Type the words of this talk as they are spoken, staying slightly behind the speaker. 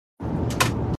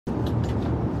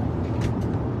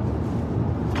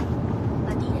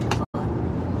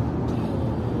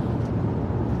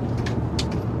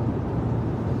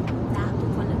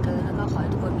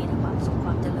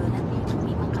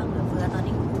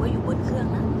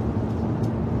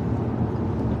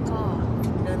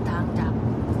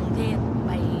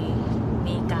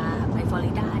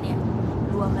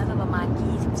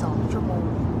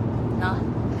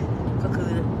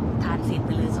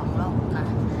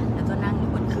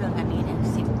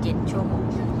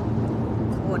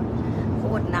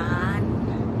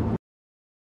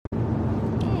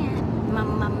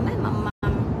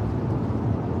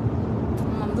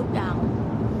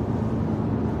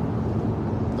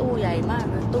ญ่มาก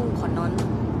เลยตู้ขอนอน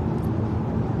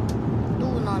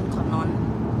ตู้นอนขอนอน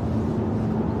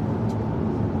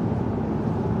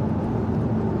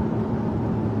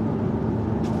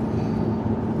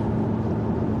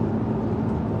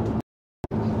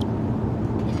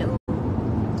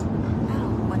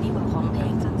วันนี้บอกของแพ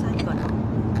งสั้นๆก่อนนะ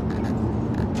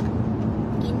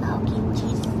กินเปล่ากินชี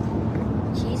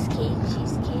สเค้กส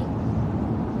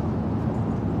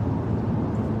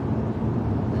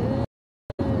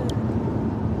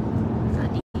วัส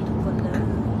ดีทุกคนเลย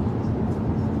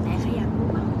ไหนใครอยากรู้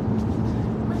บ้าง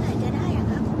เมื่อไหร่จะได้อะ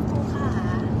คะคุณครูค่ะ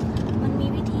มันมี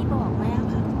วิธีบอกไหมอะ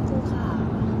คะคุณครูค่ะ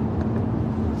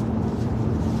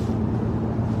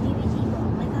มีวิธีบอก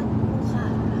ไหมคะคุณครูค่ะ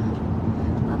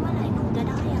ว่าเมื่อไหร่หนูจะ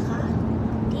ได้อะคะ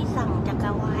ที่สั่งจั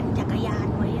กรยาน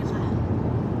ไว้อะค่ะ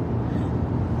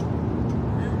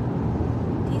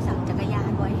ที่สั่งจักรยา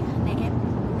นไว้ในแอ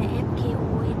ป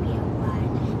KOAPLY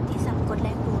ที่สั่งกดแร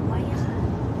งดูดไว้อะค่ะ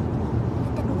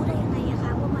จะรู้ได้ยังไงอะค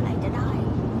ะว่าเมื่อไหร่จะได้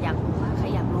อยากรู้ว่าใคร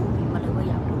อยากรู้พิมพ์มาเลยว่า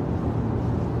อยากรู้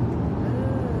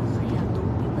ใครอยากรู้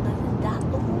พิมพ์มาเลยอยาก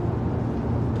รู้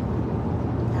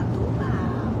เปล่า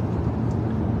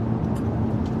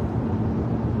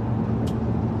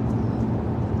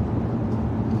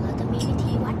เราจะมีวิ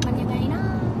ธีวัดมันยังไงนะ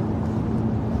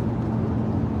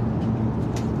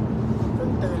เพิ่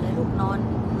งตื่นเลยลูกนอน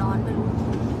ไม่รู้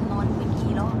นอนไป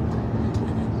กี่รอบ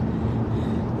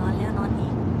นอนแล้วนอนอี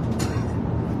ก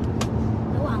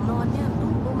ระหว่างนอนเนี่ย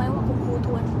รู้ไหมว่าคุณครูท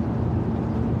วน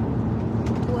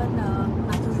ห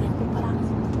นังสือเสียงปลุกพลัง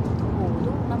โอ้โห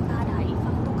ลูกน้ำตาไหล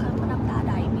ฟังทุกครั้งก็น้ำตาไ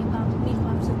หลมีคว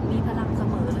ามสุขมีพลังเส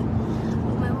มอเลย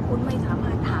รู้ไหมว่าคุณไม่สาม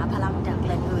ารถหาพลังจากแห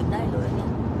ล่งอื่นได้เลยเนี่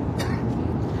ย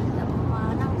แต่พอมา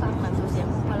นั่งฟังหนังสือเสียง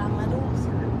ปลุกพลังแล้วลูก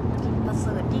ประเส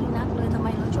ริฐยิ่งนักเลยทำไม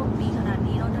เราโชคดีขนาด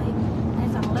นี้เราได้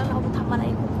ฟังแล้วเราทำอะไร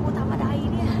คุณครูทำอะไร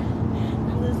เนี่ยห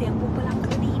นังสือเสียงปลุกพลัง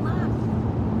คือดีมาก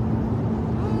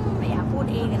ไม่อยากพูด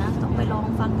เองนะต้องไปลอง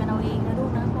ฟังกันเอาเองนะลู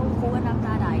กนะเพราะครูก็น้ำต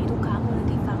าไหลทุกครั้งเลย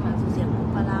ที่ฟังหนังสือเสียงปลุก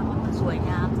พลังมันสวย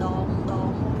งามดอง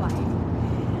ไหว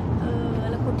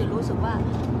แล้วคุณจะรู้สึกว่า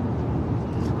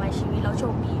ทำไมชีวิตเราโช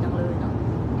คดีจังเลยเนาะ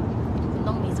คุณ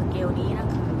ต้องมีสเกลนี้นะ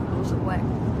คือรู้สึกว่า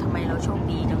ทำไมเราโชค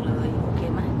ดีจังเลยโอเค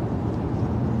ไหม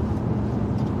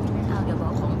เดี๋ยวบอ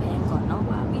กของแพงก่อนเนาะ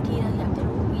ว่าวิธีเราอยากจะ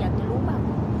รู้บ้าง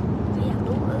ก็อยาก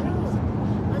รู้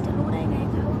เราจะรู้ได้ไง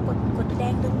คะว่ากดแด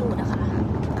งดึงดูดนะคะ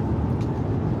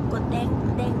กดแดง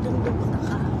ดึงดูดนะ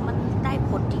คะมันได้ผ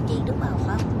ลจริงๆหรือเปล่าค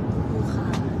ะครูค่ะ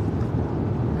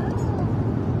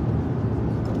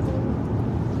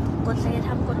กดศัลยธ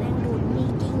รรมกดแรงดูดมี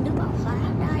จริงหรือเปล่าคะ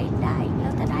ได้แล้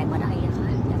วจะได้เมื่อไหร่อะคะ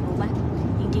อยากรู้ไหม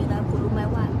จริงๆแล้วคุณรู้ไหม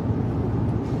ว่า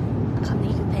คำ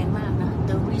นี้คือแพงมากนะ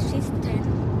the resistance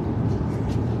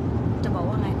จะบอก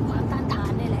ว่าไงความต้านทา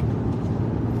นนี่แหละ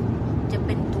จะเ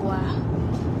ป็นตัว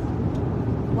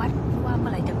วัดว่าเมื่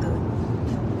อไหร่จะเกิด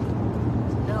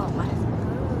ได้ออกมา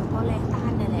เพราะแรงต้า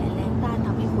นนี่แหละแรงต้านท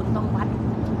ำให้คุณต้องวัด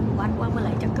ว่าเมื่อไห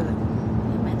ร่จะเกิดเ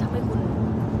ห็นไหมทำให้คุณ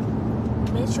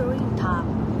measuring time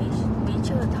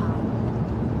measure time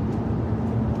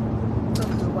ก็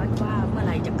คือวัดว่าเมื่อไห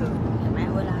ร่จะเกิดเห็นไหม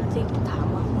เวลาที่คุณถาม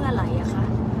ว่าเมื่อไหร่อะคะ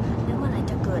แล้วเมื่อไหร่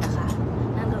จะเกิดอะคะ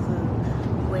นั่นก็คือ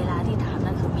เวลาที่ถาม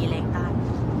นั่นคือมีแรงต้าน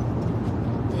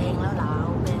แรงแล้วหลาว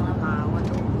วัน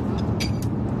ทุก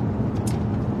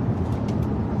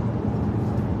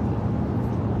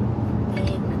แร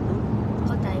งนะลูกเ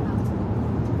ข้าใจเปล่า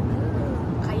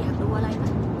ใครอยากดูอะไรไหม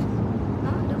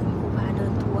เดี๋ยวคุณครูพาเดิ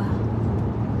นทัวร์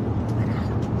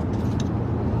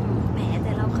แหมแ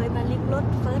ต่เราเคยมาลิฟต์รถ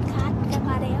เฟิร์สคลาสกัน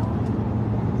มาแล้ว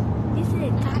พิเศ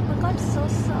ษคลาสมันก็โซ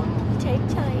เ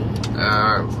ฉย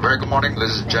Very good morning,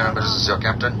 ladies and gentlemen. This is your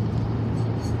captain.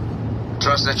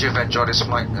 Trust that you've enjoyed this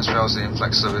flight as well as the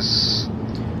in-flight service.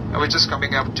 And we're just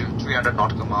coming up to 300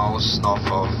 nautical miles north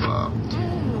of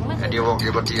New York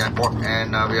Liberty Airport, and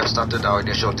we have started our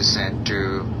initial descent to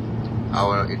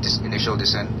our initial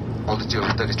descent altitude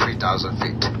of 33,000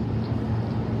 feet.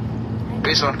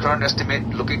 Based on current estimate,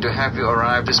 looking to have you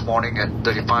arrive this morning at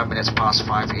 35 minutes past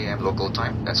 5 a.m. local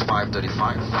time. That's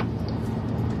 5:35.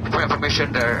 For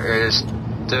information, there is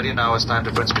 13 hours time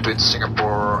difference between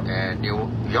Singapore and New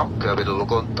York with a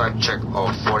local time check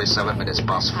of 47 minutes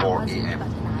past 4 a.m.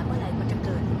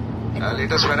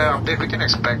 Latest weather update, we can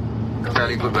expect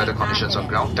fairly good weather conditions on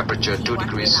ground. Temperature 2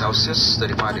 degrees Celsius,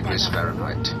 35 degrees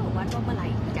Fahrenheit.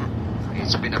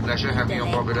 It's been a pleasure having you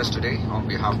on board with us today. On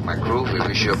behalf of my crew, we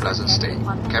wish you a pleasant stay.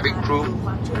 Cabin crew,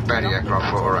 prepare the aircraft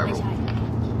for arrival.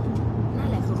 นั่น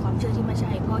แหละคือความเชื่อที่ไม่ใ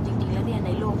ช่เพราะจริงๆแล้วเนี่ยใน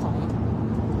โลกของ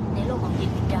จิ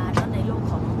ตวิญญาณแล้วในโลก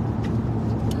ของ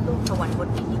โลกสวรรค์บน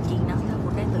ดินจริงๆนะถ้าคุ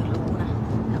ณได้ตื่นรู้นะ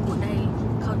ถ้าคุณได้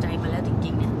เข้าใจมาแล้วจ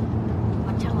ริงๆเนี่ย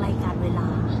มันช่างไร้การเวลา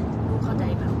รู้เข้าใจ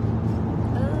เปล่า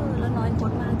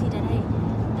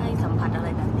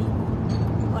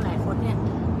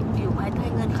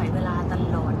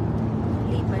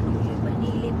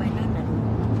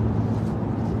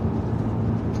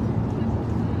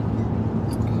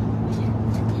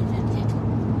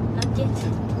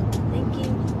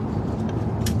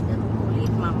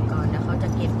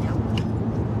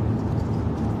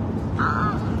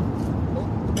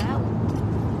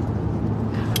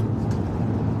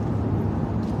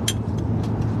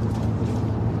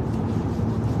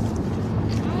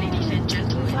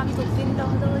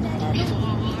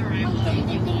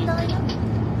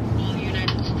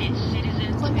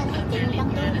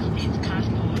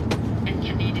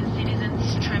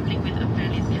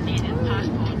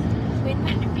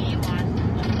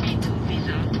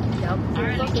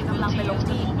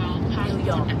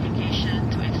ยอร์กแ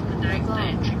ล้วก็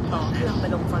ต่อเครื่องไป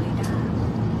ลงฟลอริดา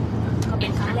ก็เป็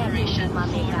นครั้งแรกที่คุณมาอ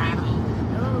เมริกาเนาะ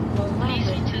งงมากเ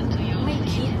ลยไม่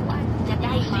คิดว่าจะไ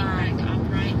ด้มา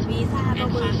วีซ่าก็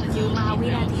คือซื้อมาวิ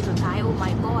นาทีสุดท้ายโอ้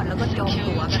my god แล้วก็จอง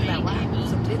ตั๋วกันแบบว่า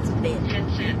สุดฤทธิ์สุดเดช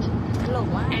ตลก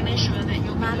ว่า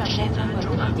มาแบบงงๆเหมือน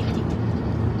ลูกเอาจริงๆ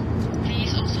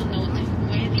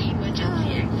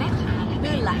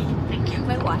ลื่นไหลไ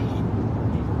ม่ไหว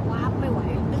วาบไม่ไหว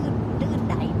ลื่นไ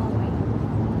หลไม่ไหว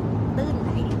ลื่นไหล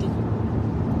จริง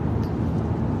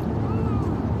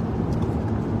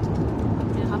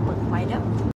เดี๋ยวเขาเปิดไฟแล้ว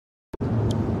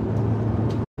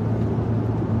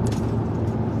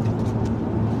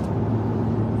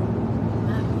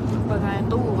เป็นไง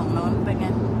ตู้ของน้องเป็นไง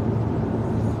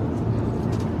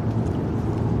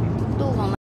ตู้ของ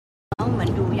น้องเหมือน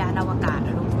อยู่ยานอวกาศน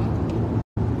ะลูก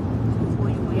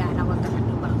อยู่ยานอวกาศห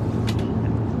รือเปล่า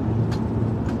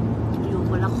อยู่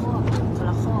คนละครอบ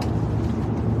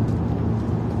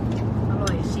อร่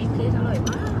อยชีสเค้กอร่อย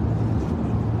มาก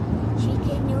ชีสเ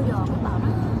ค้กนิวยอร์กหรือเปล่าน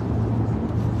ะ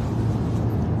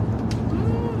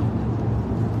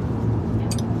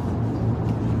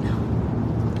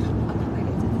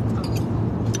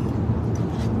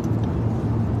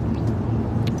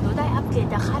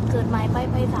จะคาดเกิดใหม่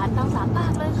ไปศาลทั้ง3 ภา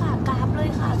คเลยค่ะกราบเลย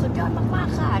ค่ะสุดยอดมาก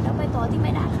ๆค่ะเดี๋ยวไปต่อที่ไ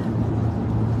ม่ได้ค่ะ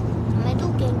ไม่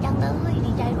ตู้เก่งจังเลย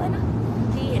ดีใจด้วยนะ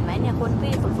ที่เห็นไหมเนี่ยคน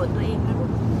พี่ฝึกตัวเองนะลูก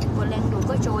คนแรงดู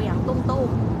ก็โชว์อย่างตุ้ม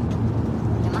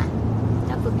เห็นไหม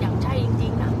จะฝึกอย่างใช่จริ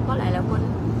งๆนะเพราะหลายคน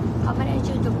เขาไม่ได้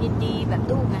ชื่นชมยินดีแบบ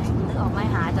ตู้ไงนึกออกไหม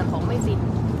หาแต่ของไม่ฟิน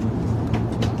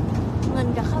เงิน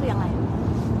จะเข้ายังไง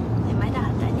เห็นไหมแ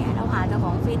ต่เนี่ยเราหาแต่ข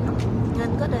องฟินเงิ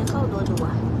นก็เดินเข้าตัว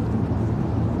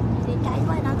ดีใจ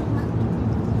ด้วยนะทุกท่าน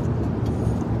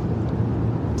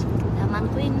แต่มัน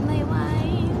ฟินไม่ไหว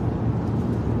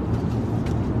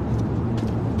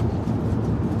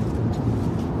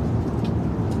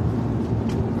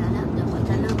แล้วเดี๋ยวเขา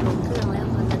จะเริ่มลงเครื่องแล้ว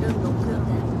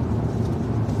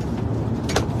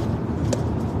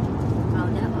เอา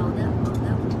แล้ว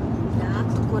รัก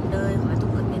ทุกคนเลยขอให้ทุก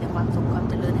คนมีแต่ความสุขความ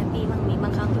เจริญแฮปปี้มั่งมีมั่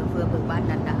งคั่งเหลือเฟือเบิกบาน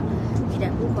ดันดามีแต่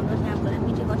ผู้คนงดงามคนและ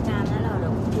มีที่งดงามนะเร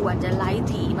าควรจะไลฟ์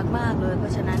ถี่มากๆเลยเพรา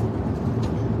ะฉะนั้น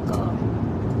ก็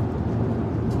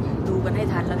ดูกันให้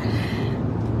ทันแล้ว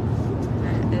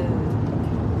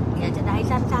อยากจะได้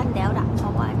สั้นๆแล้วล่ะเพรา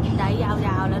ะว่าได้ยา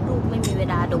วๆแล้วลูกไม่มีเว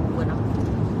ลาดูกันเนาะ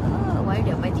ไว้เ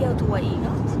ดี๋ยวไปเที่ยวทัวร์อีกเน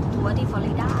าะทัวร์ที่ฟลอ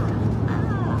ริดา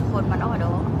คนมันอ้อด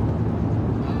อ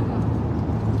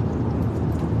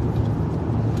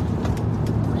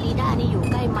ฟลอริดานี่อยู่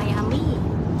ใกล้ไมอามี่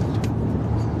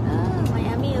ไม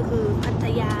อามี่ก็คือพัท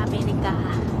ยาอเมริกา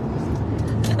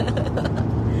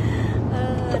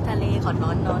ทะเลขอนน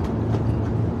อน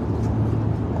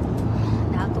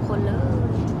รักทุกคนเลย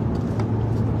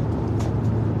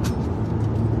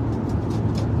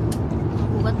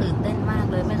กูก็ตื่นเต้นมาก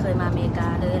เลยไม่เคยมาอเมริกา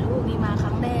เลยลูกนี่มาค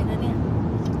รั้งแรกเลยเนี่ย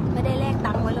ไม่ได้แลก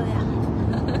ตังค์ไว้เลยอะ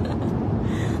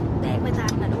แลกไม่ทั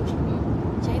นนะลูก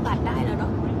ใช้บัตรได้แล้วเนา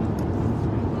ะ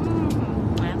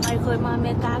ใครเคยมาอเม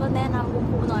ริกาก็แนะนำ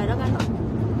กูหน่อยแล้วกันเนาะ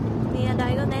มีอะไร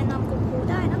ก็แนะนำกู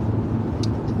ได้นะ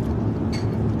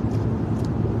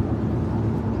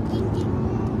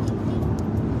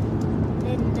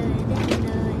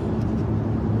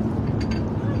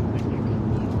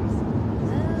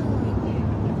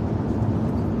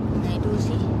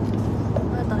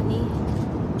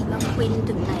ฟิน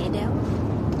ถึงไหนแล้ว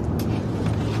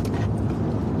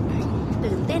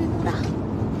ตื่นเต้นปะ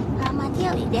พามาเที่ย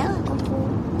วอีกแล้วคุณครู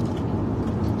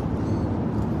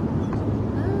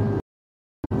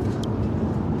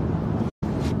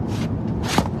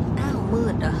อ้าวมื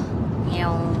ดอ่ะเงีย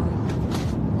ว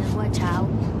นึกว่าเช้า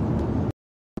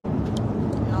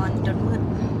นอนจนมืด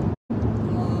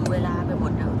งงเวลาไปหม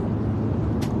ดแล้ว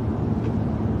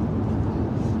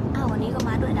วันนี้ก็ม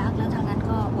าด้วยดักแล้วทางนั้น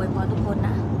ก็อวยพรทุกคนน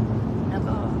ะแล้ว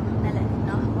ก็นั่นแหละเ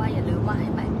นาะว่าอย่าลืมว่าเห็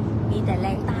นไหมมีแต่แร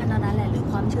งต้านเท่านั้นแหละหรือ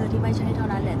ความเชื่อที่ไม่ใช่เท่า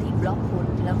นั้นแหละที่บล็อกคุณ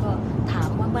แล้วก็ถาม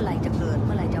ว่าเมื่อไหร่จะเกิดเ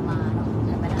มื่อไหร่จะมาเนาะใ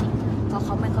ช่ไหมล่ะเพราะเข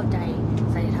าไม่เข้าใจ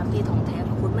สัจธรรมที่ถ่องแท้พ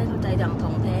อคุณไม่เข้าใจดังถ่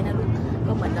องแท้นะลูก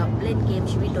ก็เหมือนเราเล่นเกม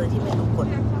ชีวิตโดยที่ไม่รู้กฎ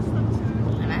เ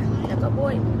ห็นไหมแล้วก็บ้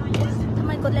ยทำไ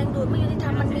มกฎแรงดูดไม่ยุติธร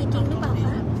รมมันมีจริงหรือเปล่าค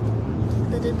ะ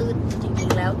ตื่นจริง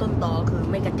ๆแล้วต้นตอคือ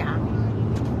ไม่กระจ่าง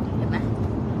เห็นไหม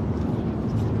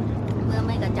เมื่อไ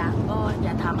ม่กระจ่างก็อ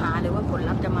ย่าถามหาเลยว่าผล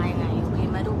ลัพธ์จะมายังไงโอเค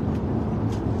ไหมลูก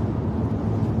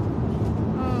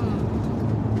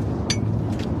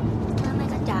ถ้าไม่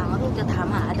กระจ่างลูกจะถาม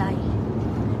หาอะไร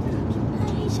ใ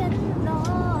ห้ฉันรอ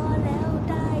แล้ว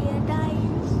ได้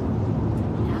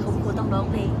คุณต้องร้อง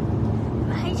เพลง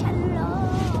ให้ฉันรอ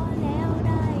แล้วไ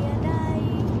ด้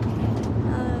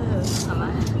เอามา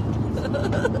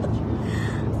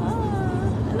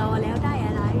รอแล้วได้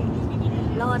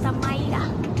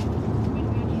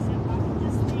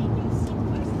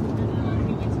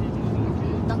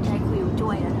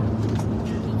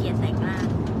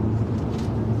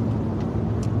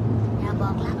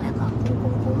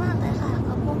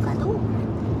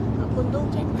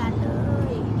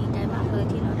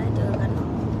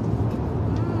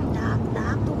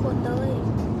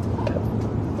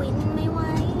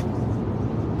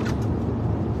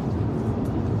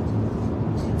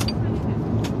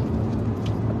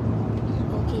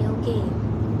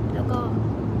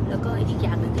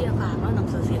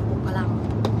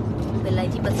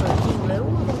ประเสริฐจริงเลยคุ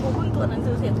ณครูคุยตัวหนัง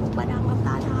สือเสียงปุ๊บประดังน้ำต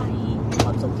าไหลคว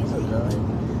ามสุขที่สุดเลย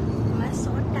แม้ซ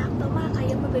อสดังต่อมาใคร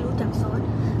ยังไม่ไปรู้จักซอส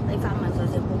ไปฟังหนังสือ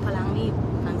เสียงปุ๊บพลังนี่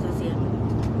หนังสือเสียง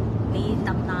นี่ต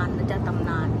ำนานนะจ๊ะตำ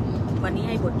นานวันนี้ใ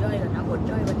ห้บทย่อยก่อนนะบท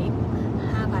ย่อยวันนี้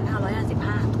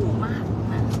 5,555 ถูกมาก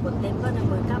นะบทเต็มก็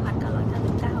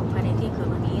 19,999 ภายในเที่ยงคืน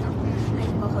วันนี้เนาะให้เ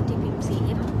ฉพาะคนที่พิมพ์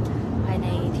CF ภายใน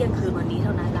เที่ยงคืนวันนี้เ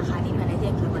ท่านั้นราคานี้ภายในเที่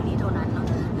ยงคืนวันนี้เท่านั้นเนาะ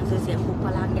หนังสือเสียงปลุกพ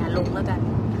ลังอย่าลงแล้วกัน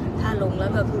ถ้าลงแล้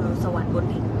วก็คือสวรรค์บน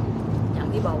ดินอย่าง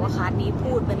ที่บอกว่าคลาสนี้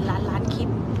พูดเป็นล้านคลิป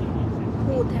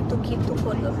พูดแทบทุกคลิปทุกค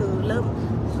นก็คือเริ่ม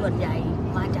ส่วนใหญ่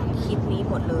มาจากคลิปนี้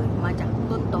หมดเลยมาจาก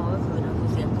ต้นตอก็คือหนังสือ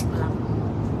เสียงปลุกพลัง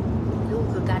ลูก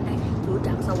คือการได้รู้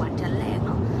จักสวรรค์ชั้นแรกเ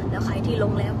นาะแล้วใครที่ล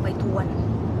งแล้วไปทวน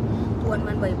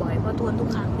มันบ่อยๆเพราะทวนทุก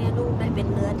ครั้งเนี่ยลูกได้เป็น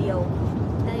เนื้อเดียว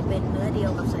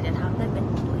กับสัจธรรมได้เป็น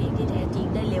ตัวเองที่แท้จริง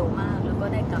ได้เร็วมากแล้วก็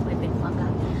ได้กลับไปเป็นความรั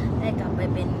กได้กลับไป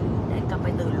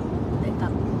ตื่นรู้ได้กลั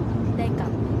บ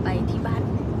ไปที่บ้าน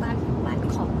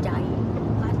ขอบใจ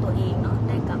บ้านตัวเองเนาะ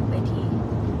ได้กลับไปที่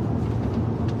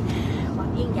ความ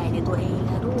ยิ่งใหญ่ในตัวเอง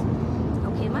นะลูกโอ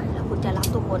เคไหมแล้วคุณจะรับ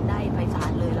ทุกคนได้ไพศา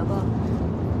ลเลยแล้ว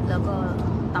ก็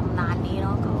ตำนานนี้เน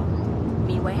าะก็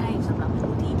มีไว้ให้สำหรับ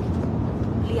ผู้ที่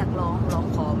เรียกร้อง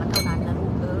ขอมันเท่านั้นนะลู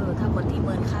กถ้าคนที่เ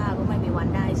มินค่าก็ไม่มีวัน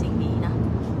ได้สิ่งนี้นะ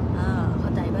เข้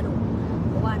าใจป่ะลูก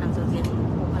เพราะว่าหนังสือเสียง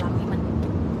ปลุกพลังนี่มัน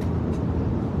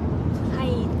ให้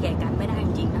แก่กันไม่ได้จ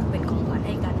ริงๆนะเป็นของขวัญใ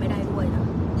ห้กันไม่ได้ด้วยนะ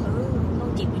ต้อ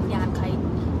งจิตวิญญาณใคร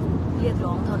เรียก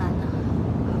ร้องเท่านั้นนะ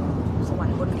สวรร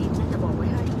ค์บนดินฉันจะบอกไว้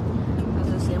ให้หนัง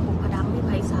สือเสียงปลุกพลังนี่ไ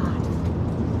พศาล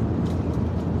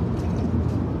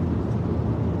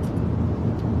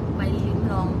ไปลิ้ม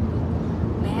ลอง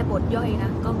แม้บทย่อยน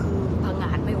ะก็คือพังง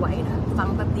าดไม่ไหวนะฟัง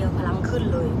แป๊บเดียวพลังขึ้น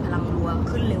เลยพลังรัว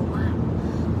ขึ้นเร็วมาก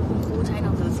คุณครูใช้ห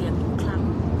นังสือเสียงทุกครั้ง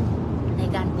ใน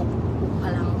การปลุกพ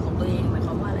ลังของตัวเองหมายค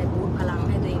วามว่าอะไรบูสต์พลัง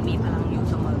ให้ตัวเองมีพลังอยู่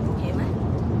เสมอโอเคไหม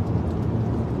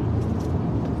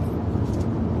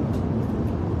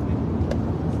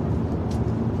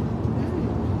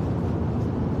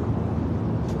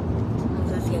หนัง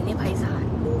สือเสียงนี่ไพศาล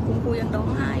ดูคุณครูยังร้อง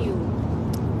ไห้อยู่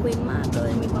ควินมากเลย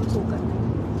มีความสุขกัน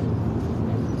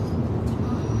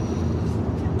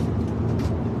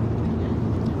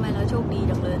โชคดี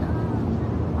จังเลยนะ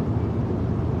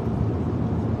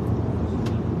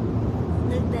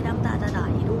นึกแต่น้ำตาจะไหล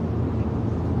ลูก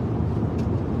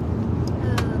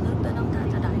นึกแต่น้ำตา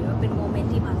จะไหลว่าเป็นโมเมน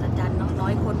ต์ที่มหัศจรรย์น้อ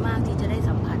ยคนมากที่จะได้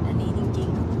สัมผัสอันนี้จริง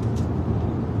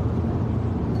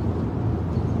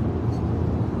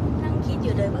ๆนั่งคิดอ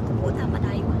ยู่เลยว่ากูพูดทำอะไร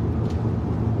วะ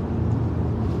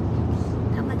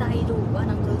ทำอะไรดูว่า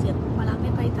หนังสือเสียงพลังไ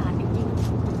ม่ไปศาลจริงๆ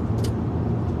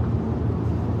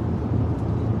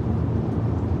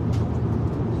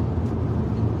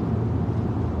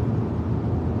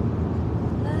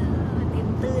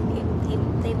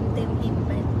เต็มอิ่มไ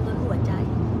ปด้วยหัวใจ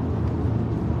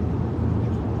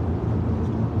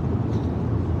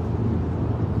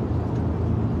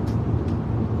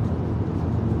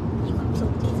มีความสุ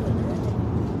ขที่สุดเลย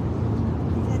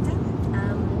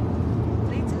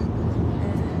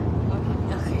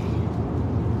โอเค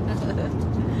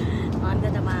มันก็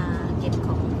จะมาเก็บข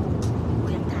องกู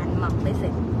ยังทานหมักไม่เสร็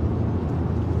จ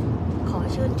ขอ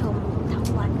ชื่นชมทั้ง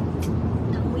วัน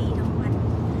ทั้งวี่ทั้งวัน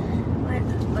ว่า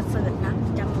ประเสริฐนัก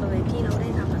จังเลยที่เราได้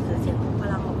ทำหนังสือเสียงปลุกพ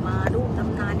ลังออกมาลูกต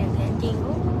ำนานอย่างแท้จริงโ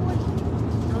อ้ย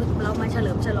เรามาเฉ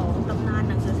ลิมฉลองตำนาน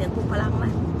หนังสือเสียงปลุกพลังไหม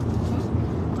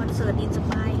คอนเสิร์ตอินส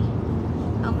ปาย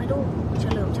เอาไหมลูกเฉ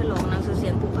ลิมฉลองหนังสือเสี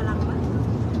ยงปลุกพลังไหม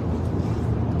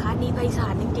คาดนี้ไพศา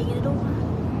ลจริงๆนะลูก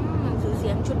หนังสือเสี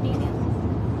ยงชุดนี้เนี่ย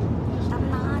ต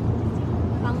ำนาน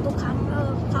ฟังทุกครั้ง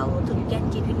เข้าถึงแก่น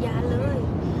จิตวิญญาณเลย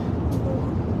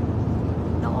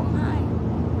ร้องไห้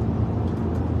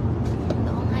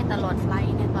ตลอดไฟ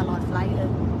ล์เนี่ยตลอดไฟล์เล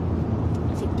ย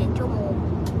17 ชั่วโมง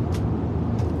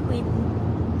ควิน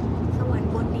สวรร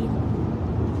ค์บนดิน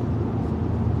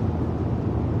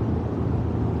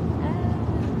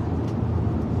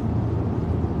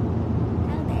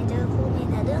ตั้งแต่เจอครูมี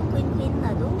แต่เรื่องควินเหร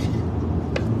อลูก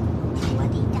ว่า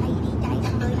ดีใจ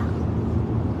จังเลยอ่ะ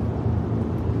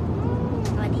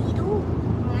ว่าดีลูก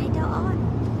ไงเจ้าอ้อน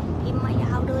พิมพ์มาย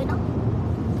าวเลยเนาะ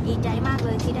ดีใจมากเล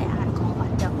ยที่ได้อ่านของขวั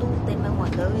ญจากลูกเต็มไปหมด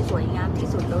เลยสวยงามที่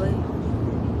สุดเลย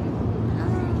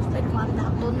เป็นความดั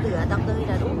บต้นเหลือดังเลย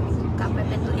นะลูกกลับไป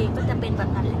เป็นตัวเองก็จะเป็นแบบ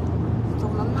นั้นแหละส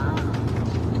มน้ำหน้า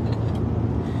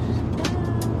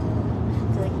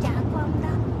เกิดจากความ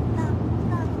รัก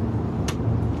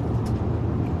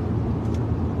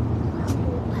ความ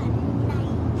ผูกพันใน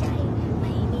ใจไ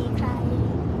ม่มีใคร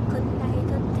คนใด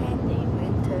ทดแทนได้เหมือ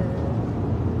นเธอ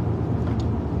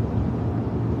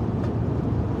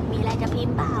มีอะไรจะพิม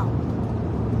พ์เปล่า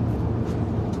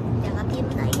อยากจะพิมพ์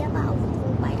อะไรเปล่าครู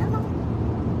ไปแล้วเนาะ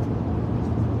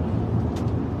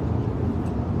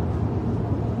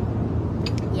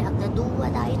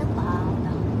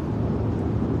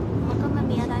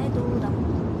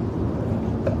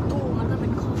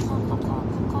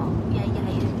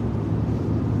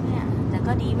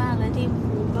ก็ดีมากเลยที่ค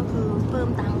รูก็คือเพิ่ม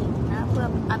ตังค์นะเพื่อ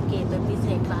อัปเกรดเป็นพิเศ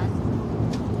ษคลาส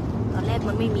ตอนแรก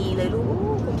มันไม่มีเลยลู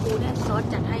กคุณครูเนี่ยซอส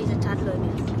จัดให้ชัดๆเลยเ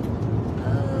นี่ย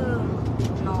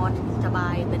นอนสบา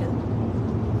ยไปเลย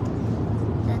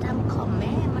จะทำคอมแ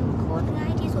ม่มันโคตรง่า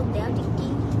ยที่สุดแล้วจริ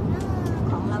งๆนะ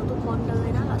ของเราทุกคนเลย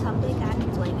นะเราทำด้วยกัน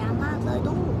สวยงามมากเลย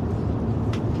ลูก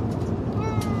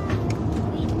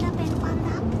วินจะเป็นความ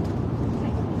ลับ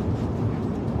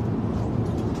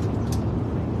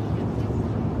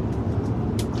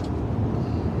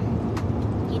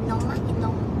กินนมมากกินน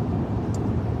ม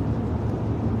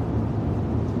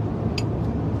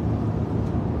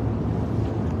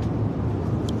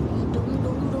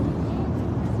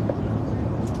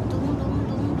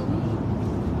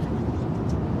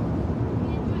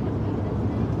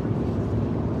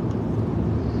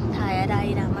ใด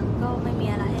นะมันก็ไม่มี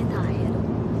อะไรให้ถ่ายอะลูก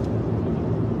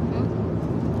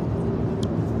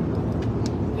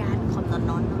ยานคอม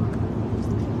นอน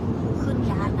ขึ้น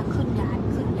ยานนะขึ้นยาน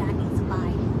อีกสบา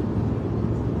ย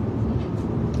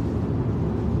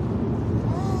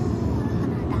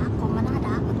น่าดักคอมมันน่า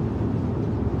ดัก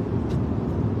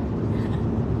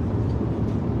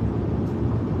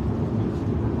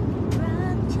รั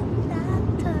กฉันรัก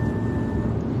เธอ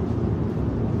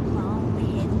มองไม่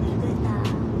เห็นด้วยตา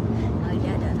เ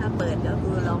ดี๋ยวถ้าเปิดก็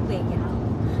คือร้องเพลงยาว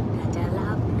ถ้าจะ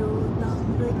รับดูต้อง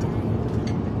ด้วยใจ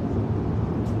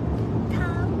ถ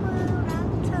ามว่ารัก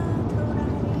เธอเท่าไร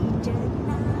จะ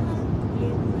รัก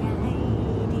ยังไง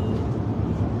ดี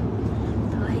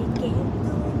ต่อให้เก็บด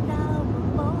วงดาวมา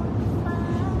บนฟ้า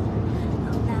เอ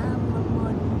าน้ำมาหม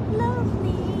ดโลก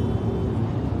นี้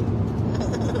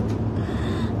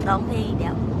ร้องเพลงเดี๋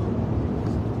ยว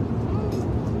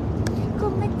ก็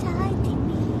ไม่ใช่ที่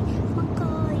มีมัน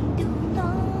ก็ยังดูน้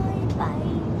อยไป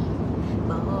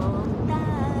บอกได้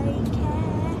แค่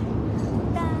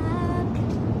รัก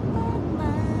มากม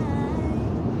าย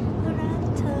รัก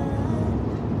เธอ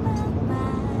มากมา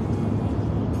ย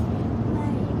ไม่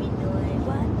มีหน่วย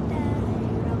วัดได้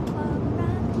เราความ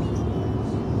รักนี้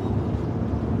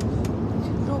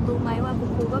ลูกรู้ไหมว่าคุณ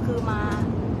ครูก็คือมา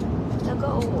แล้วก็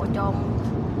โอ้โหจอง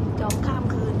ข้าม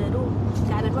คืนเลยลูก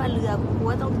กลายเป็นว่าเรือคุณครู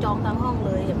ต้องจองทั้งห้องเ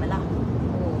ลยเห็นไหมล่ะ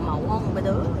โอ้เหมาห้องไปเ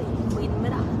ลยวินไหม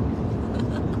ล่ะ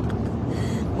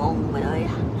งงไปเลยอ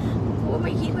ะครูไ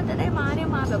ม่คิดว่าจะได้มา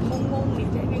แบบงงนี่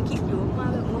แต่ยังคิดอยู่มา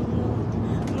แบบง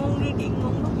งจริงๆง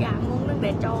งทุกอย่างงงตั้งแ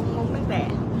ต่จองงงตั้งแต่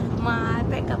มาแ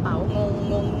พ็คกระเป๋าง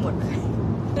งหมดเลย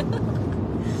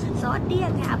ซอสเดีย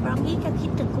กค่ะบางทีก็คิ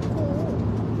ดถึงคุณครู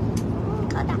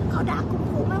เขาดักคุณ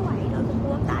ครูไม่ไหวเลยคุณค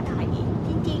รูตาถ่ายอีกจ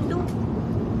ริงๆดู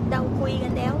เราคุยกั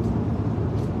นแล้ว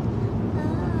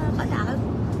เขา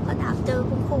ดักเจอ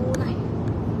คุณครูหน่อย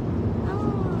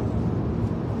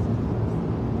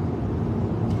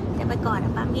จะไปก่อนอ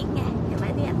ะปั๊มยิกไงเห็นไหม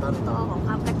เนี่ยต้นตอของค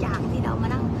วามกระจ่างที่เรามา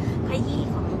นั่งขยี้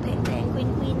ของเพลงแดงควิน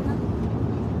นะ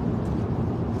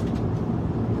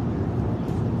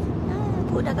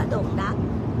พูดแล้วก็โด่งดัง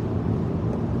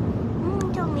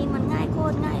ช่วงนี้มันง่ายโค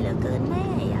ตรง่ายเหลือเกินแม่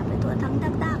อย่าไปตัวทั้ง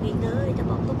ตากอีกเลยจะ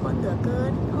บอกทุกคนเหลือเกิ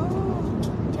น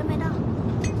ใช่ไหมเนาะ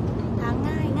ทาง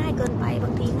ง่ายเกินไปบา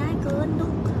งทีง่ายเกินลู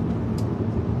ก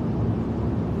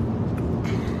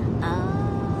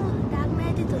ดังแม่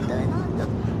ที่สุดเลยเนาะ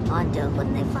ตอนเจอคน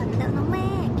ในฝันแล้วน้องแม่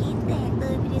กรี๊ดแตกเล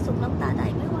ยพี่ที่สุดน้ำตาไหล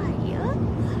ไม่ไหวเยอะ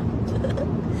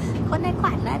คนใน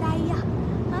ฝันอะไรอ่ะ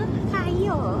ใครเห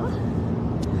รอ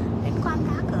เป็นความ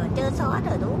รักเหรอเจอซอสเห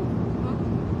รอลูก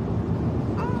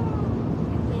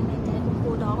เป็นในใจคุณครู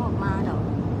ร้องออกมาเหรอ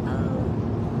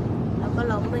แล้วก็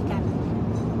ร้องด้วยกัน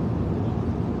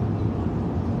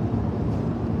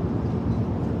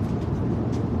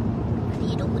ดี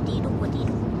ดูม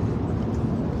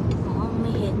องไ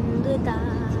ม่เห็นด้วยตา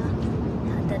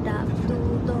ถ้าจะดับดู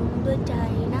ตรงด้วยใจ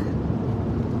นะ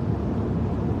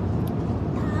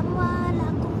ถามว่ารั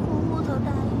กคุณครูเท่าใ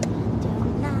ดจะ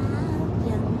นับ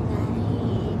ยังไง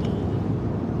ดี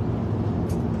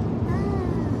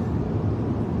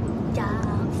จา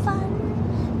กฝัน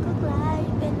ก็กลาย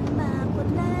เป็นมากกว่า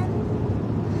นั้น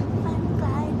ฝันกล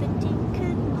ายเป็นจริง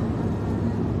ขึ้นมา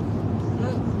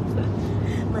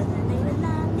เมื่อในเวล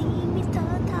านี้มีเธอ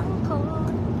ทั้งค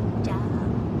นจาก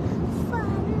ฝั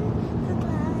นก็ก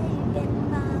ลายเป็น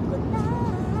มากกว่านั้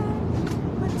น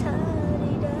เมื่อเธอได้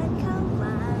เดินเข้าม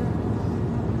า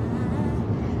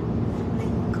ห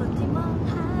นึ่งคนที่มอง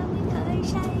หาไม่เคย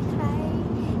ใช่ใคร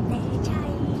แต่ใ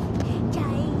จ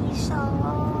ซอ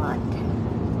ส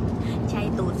ใช้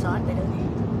ตูดซอสไปเลย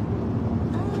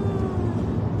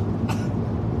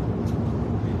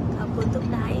ขอบคุณทุก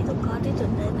ไลค์ทุกคอร์สที่จุ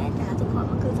ดเลยแม่จ๋าทุกคอร์ส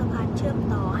มันคือสะพานเชื่อม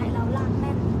ต่อให้เราลากแ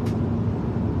น่น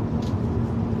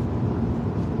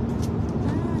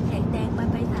แข็งแดงไ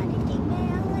ปสารจริงๆแม่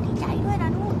ดีใจด้วยนะ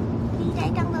ลูกดีใจ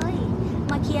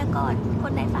เคลียร์ก่อนค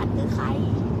นในฝันคือใคร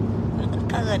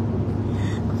เกิด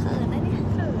นะเนี่ย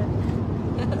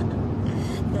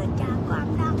เกิดจากความ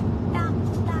ดัง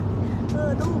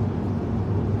ลูก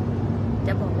จ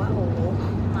ะบอกว่าโอ้โห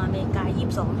มาอเมริกา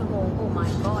22 ชั่วโมงโอ้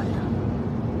my god นะ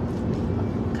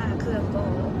ค่าเครื่องก็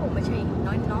โอ้ไม่ใช่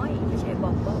น้อยไม่ใช่บ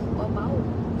อกเบา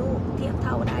ลูกเทียบเ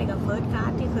ท่าได้กับเฟิร์สคลา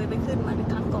สที่เคยไปขึ้นมา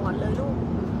ครั้งก่อนเลยลูก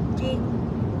จริง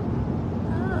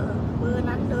เบอร์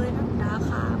นั้นเลยนะรา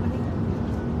คามันนี่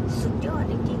สุดยอด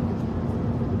จริงๆ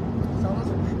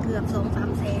เกือบ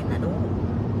 2-3 แสนนะลูก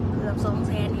เกือบ 2 แ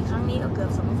สนอีกครั้งนี้ก็เกือ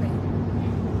บ 2 แสน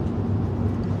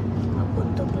ขอบคุณ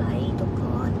ทุกไลค์ทุกค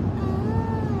น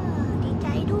ดีใจ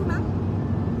ดูนะ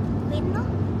ควินเนาะ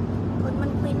คนมั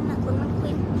นควินนะคนมันค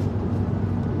วิน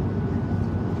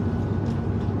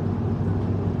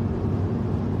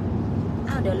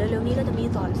เดี๋ยวเร็วๆนี้ก็จะมี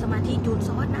สอนสมาธิจูนซ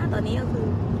อสนะตอนนี้ก็คือ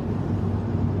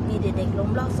มีเด็กๆล้ม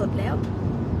รอบสดแล้ว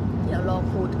เดี๋ยวรอ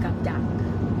ครูกลับจาก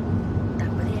ต่า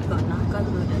งประเทศก่อนเนาะก็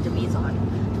คือเดี๋ยวจะมีสอน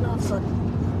รอบสด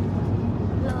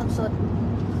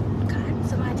การ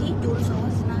สมาธิจูนซอ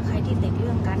สนะใครที่ติดเ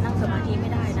รื่องการนั่งสมาธิไม่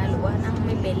ได้นะหรือว่านั่งไ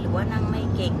ม่เป็นหรือว่านั่งไม่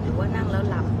เก่งหรือว่านั่งแล้ว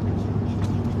หลับ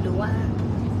หรือว่า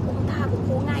ท่าค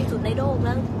รูง่ายสุดในโลกแ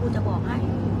ล้วครูจะบอกให้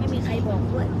ไม่มีใครบอก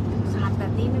ด้วยศาสตร์แบ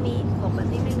บนี้ไม่มีของแบบ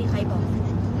นี้ไม่มีใครบอก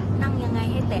นั่งยังไง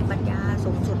ให้แตะปัญญา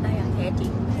สูงสุดได้อย่างแท้จริ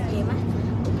งโอเคไหม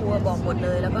ครูบอกหมดเล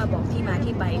ยแล้วก็บอกที่มา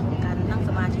ที่ไปของการนั่งส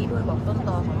มาธิด้วยบอกต้นต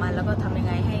อของมันแล้วก็ทำยัง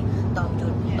ไงให้ตอบโจ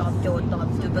ทย์ตอบ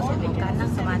จุดประสงค์ของการนั่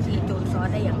งสมาธิจูนซอส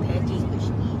ได้อย่างแท้จริง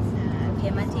โอเค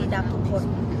ไหมที่ดำทุกคน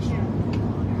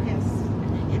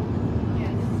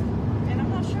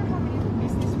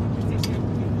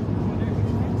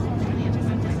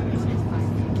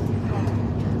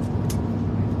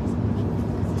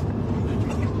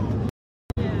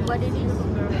What did you do?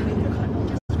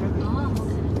 Oh,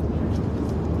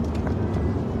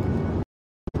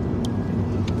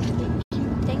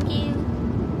 thank you.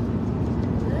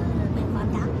 เป็นความ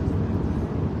ดัง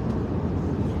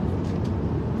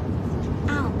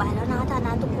ไปแล้วนะตาน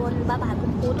ะทุกคนบ๊ายบายคุ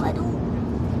ณครูด้วยทุก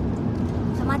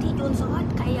สมาธิจูนซอส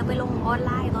ใครอยากไปลงออนไ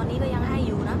ลน์ตอนนี้ก็ยังให้อ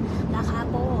ยู่นะราคา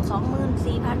โปร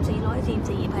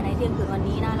 24,444 ภายในเที่ยงคืนวัน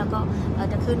นี้นะแล้วก็เรา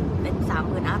จะขึ้นเป็น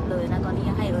 30,000 อัพเลยนะตอนนี้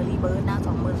ยังให้Early Birdนะ 22,200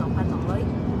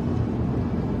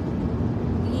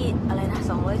นี่อะไรนะ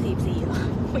244เหรอ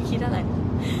ไม่คิดอะไร20,000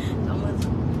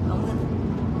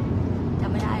จ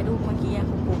ำไม่ได้รูปเมื่อกี้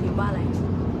คุณครูพิมพ์ว่าอะไร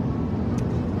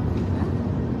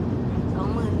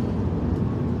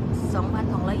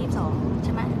22,222ใ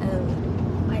ช่ไหม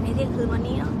ภายในเที่ยงคืนวัน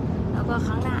นี้เนาะแล้วก็ค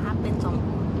รั้งหน้าอัพเป็น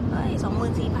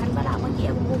24,000ก็ได้เมื่อกี้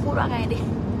คุณครูพูดว่าไงดิ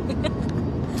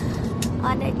อ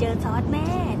อนได้เจอซอสแม่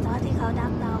ซอสที่เขาดั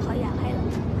กเราเขาอยากให้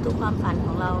ทุกความฝันข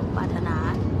องเราปรารถนา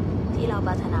ที่เราป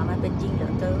รารถนามันเป็นจริงเหลื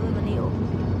อเกินวันนี้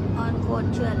ออนโคตร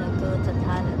เชื่อเหลือเกินศรัทธ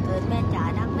าเหลือเกินแม่จ๋า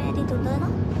ดักแม่ที่สุดเลยเนา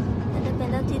ะแต่จะเป็น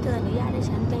แล้วที่เธออนุญาตให้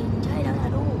ฉันเป็นใช่แล้วนะ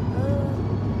ลูก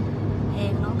เอ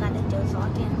งเนาะการได้เจอซอส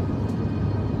เนี่ย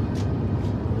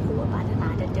ครูว่าปรารถนา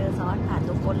จะเจอซอสผ่าน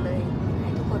ทุกคนเลยให้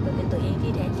ทุกคนเป็นตัวเอง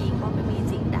ที่แท้จริงเพราะไม่มี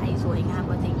สิ่งใดสวยงาม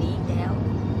กว่าสิ่งนี้อีกแล้ว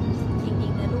จริ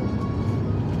งๆนะลูก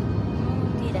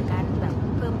ที่แต่การแบบ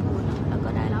เพิ่มพูนแล้วก็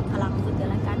ได้รับพลังซึ่งกัน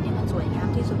และกันเนี่ยมันสวยงาม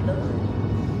ที่สุดเลย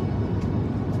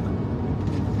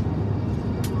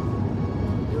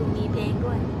ดูมีเพลง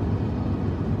ด้วย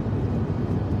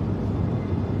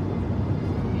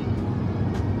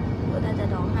ก็น่าจะ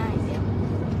ร้องไห้เสีย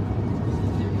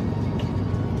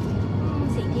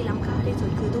สิ่งที่ล้ำค่าที่สุ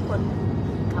ดคือทุกคน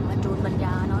กลับมาจูนปัญญ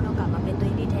าเนาะเรากลับมาเป็นตั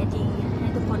วที่แท้จริงให้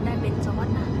ทุกคนได้เป็นซอส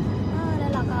นะแล้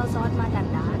วเราก็เอาซอสมาดัน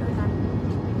ดาด้วยกัน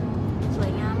สว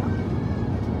ยงามเนาะ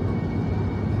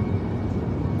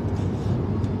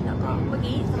แล้วก็เมื่อ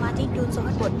กี้สมาธิจูนซอ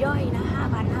สบทย่อยนะ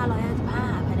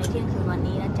 5,555 ภายในเที่ยงคืนวัน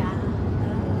นี้นะจ๊ะ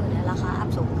เดี๋ยวราคาอัพ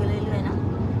สูงขึ้นเรื่อยๆนะ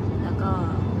แล้วก็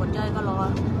บทย่อยก็รอ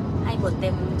ให้บทเต็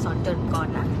มสอนจนก่อน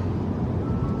นะ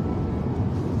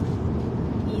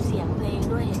มีเสียงเพลง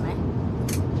ด้วยเห็นไหม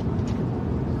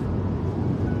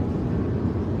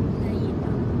ได้ยินป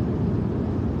ะ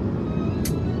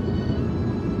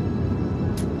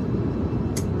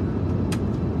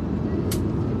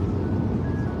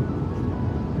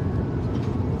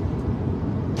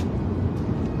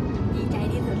ดีใจ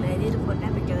ที่สุดเลยที่ทุกคนได้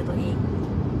ไปเจอตัวเอง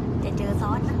จะเจอซ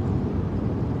อสนะ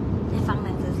ได้ฟังห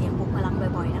นังสือเสียงปลุกพลัง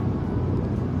บ่อยๆนะ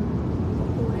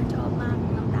ครูนะชอบมาก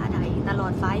น้ำตาไหลตลอ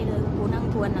ดไฟเลยครูนั่ง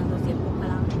ทวนหนังสือเสียงปลุกพ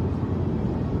ลัง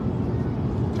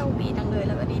โชคดีจังเลยแ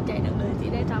ล้วก็ดีใจจังเลยที่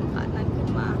ได้ทำผ่านนั้นขึ้น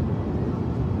มา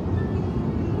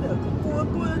เดี๋ยวก็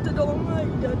กลัวจะร้องไห้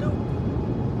เดี๋ยวดู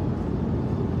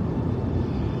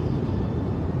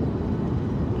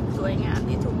สวยงาม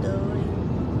ที่สุดเลย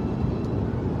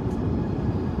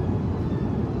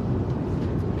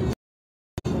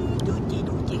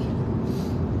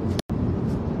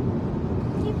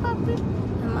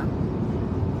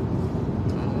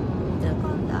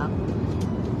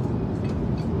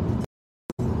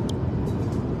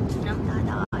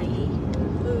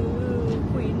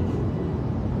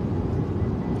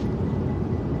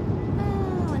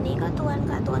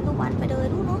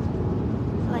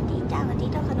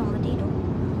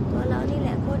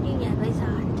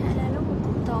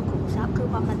รักคือ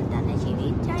ความมหัศจรรย์ในชีวิ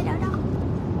ตใช่แล้วนะ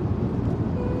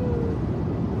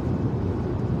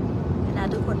เวลา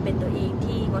ทุกคนเป็นตัวเอง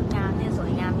ที่งดงามเนี่ยสว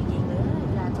ยงามจริงๆเลยเ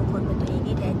วลาทุกคนเป็นตัวเอง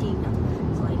ที่แท้จริงเนาะ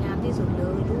สวยงามที่สุดเล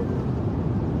ยลูก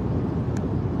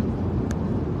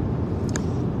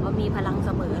เพราะมีพลังเส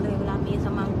มอเลยเวลามีพ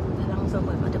ลังเสม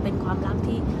อก็จะเป็นความรัก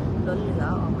ที่ล้นเหลือ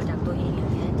ออกมาจากตัวเองอย่าง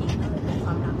แท้จริงเลยเป็นค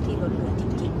วามรักที่ล้นเหลือจ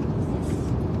ริงๆ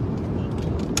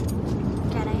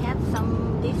Can I have some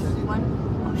this one?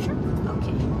 Oh, sure.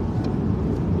 Okay.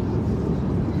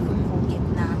 คุณครูเก็บ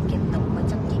น้ำเก็บนมมา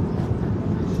จากกินแล้ว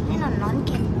ให้หนอนน้อนเ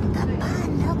ก็บกลับบ้าน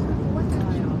แล้วคุณครูว่าจะ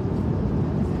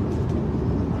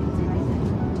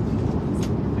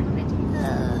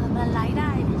มันไลฟ์ไ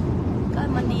ด้ก็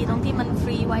มันดีตรงที่มันฟ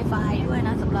รี Wi-Fi ด้วยน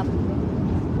ะสำหรับ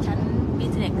ชั้น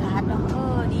Business Class เนาะ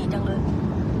ดีจังเลย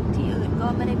ที่อื่นก็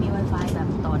ไม่ได้มี Wi-Fi แบบ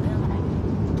ต่อเนื่องอะไร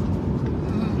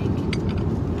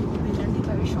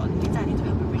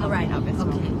Alright,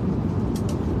 okay.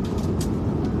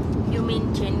 You mean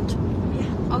change?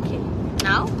 Yeah. Okay.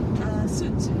 Now?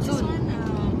 Soon. This one,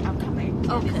 I'll come back.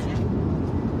 Okay.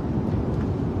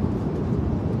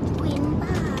 Queen เป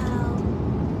ล่า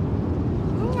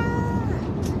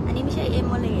อันนี้ไม่ใช่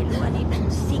Emirates หรืออันนี้เป็น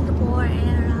Singapore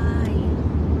Airlines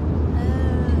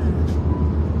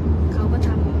เขาก็ท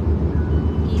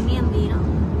ำพรีเมียมดีเนาะ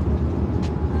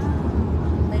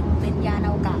เป็นยานอ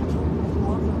วกาศ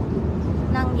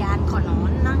นั่งยานขอนอ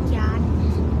นนั่งยาน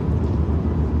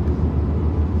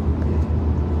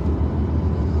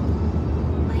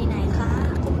ไปไหนคะ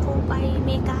คุณครูไปอเ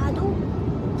มริกาดู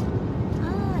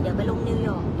เดี๋ยวไปลงนิวย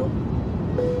อร์กดู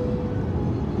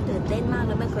ตื่นเต้นมากเ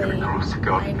ลยไม่เคยไปอ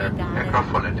เมริกาเลย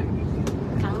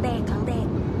ครั้งแรก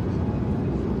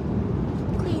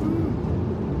ควีน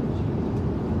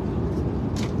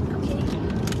โอเค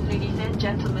Ladies and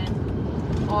gentlemen,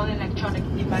 all electronic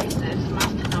devices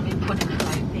must now be put in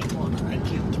flight mode. Thank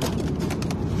you.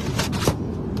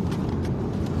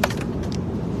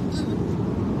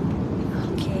 โอ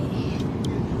เค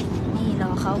นี่รอ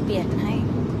เขาเปลี่ยนให้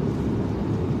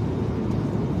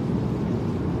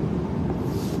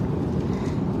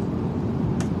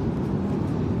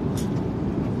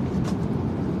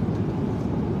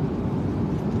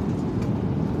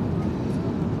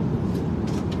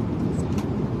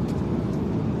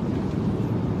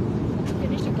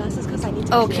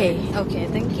โอเค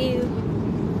thank you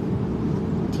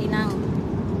ที่นั่ง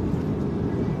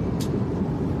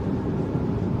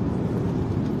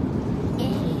เ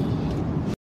ย้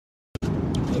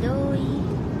ไปด้วย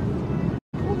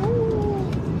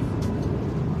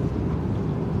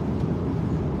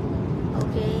โอ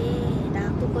เคดั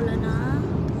กทุกคนแล้วนะ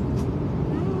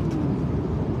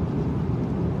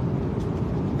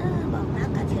บอกรัก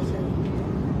กันเฉยๆ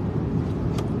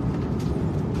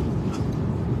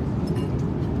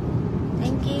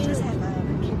Just have a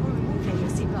cable remove and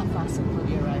your seatbelt fastened for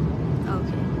the arrival.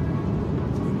 Okay.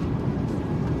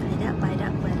 ไป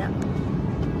ดัก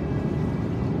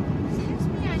Excuse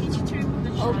me, I need you to remove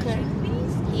the charger, Okay.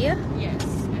 please. Here? Yes,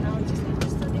 and I'll just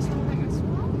register this number as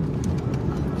well.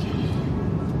 Okay.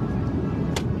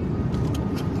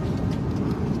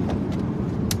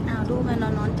 ดูกัน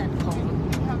นอนจัดของ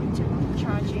You have to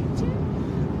charging too.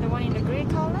 The one in the grey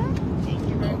color. Thank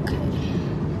you very much.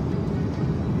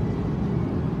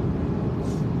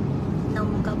 นม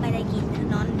ก็ไม่ได้กิน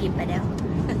นอนหยิบไปแล้ว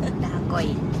ดาก่อย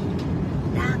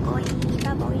ตา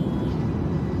บอย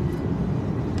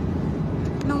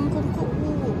นมคุณครู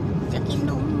จะกิน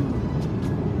นม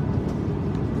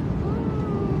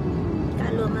กา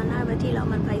รรวมอำนาจไว้ที่เรา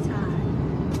มันไพศาล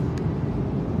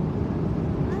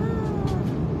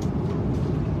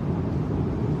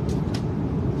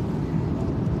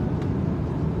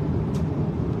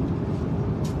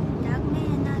รักแม่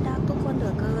น่ารักทุกคนเหลื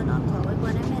อเกินนอนขอไว้พ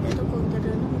รให้แม่แต่ทุกคนจะเ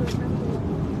ดินรุ่งเรืองร่ำรวย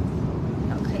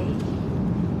โอเค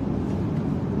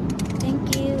thank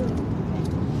you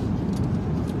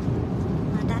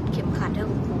มาดัดเข็มขัดให้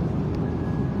คุณครู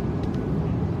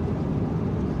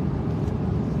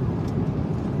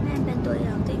แม่เป็นตัวอ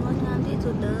ย่างที่งดงามที่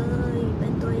สุดเลยเป็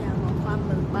นตัวอย่างของความเ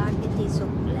บิกบานปิติสุ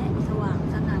ขและสว่าง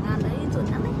สง่างามเลยที่สุด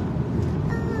นะแม่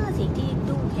สิ่งที่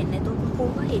ลูกเห็นในตัวคุณครู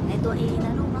ก็เห็นในตัวเองน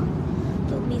ะลูกเนาะ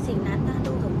ลูกมีสิ่งนั้นนะ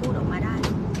ลูกถึงพูดออกมาได้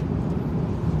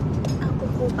คุ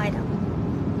ณครูไปแล้ว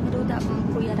ไม่รู้จะ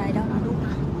คุยอะไรแล้วนะลูกน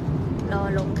ะรอ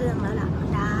ลงเครื่องแล้วล่ะ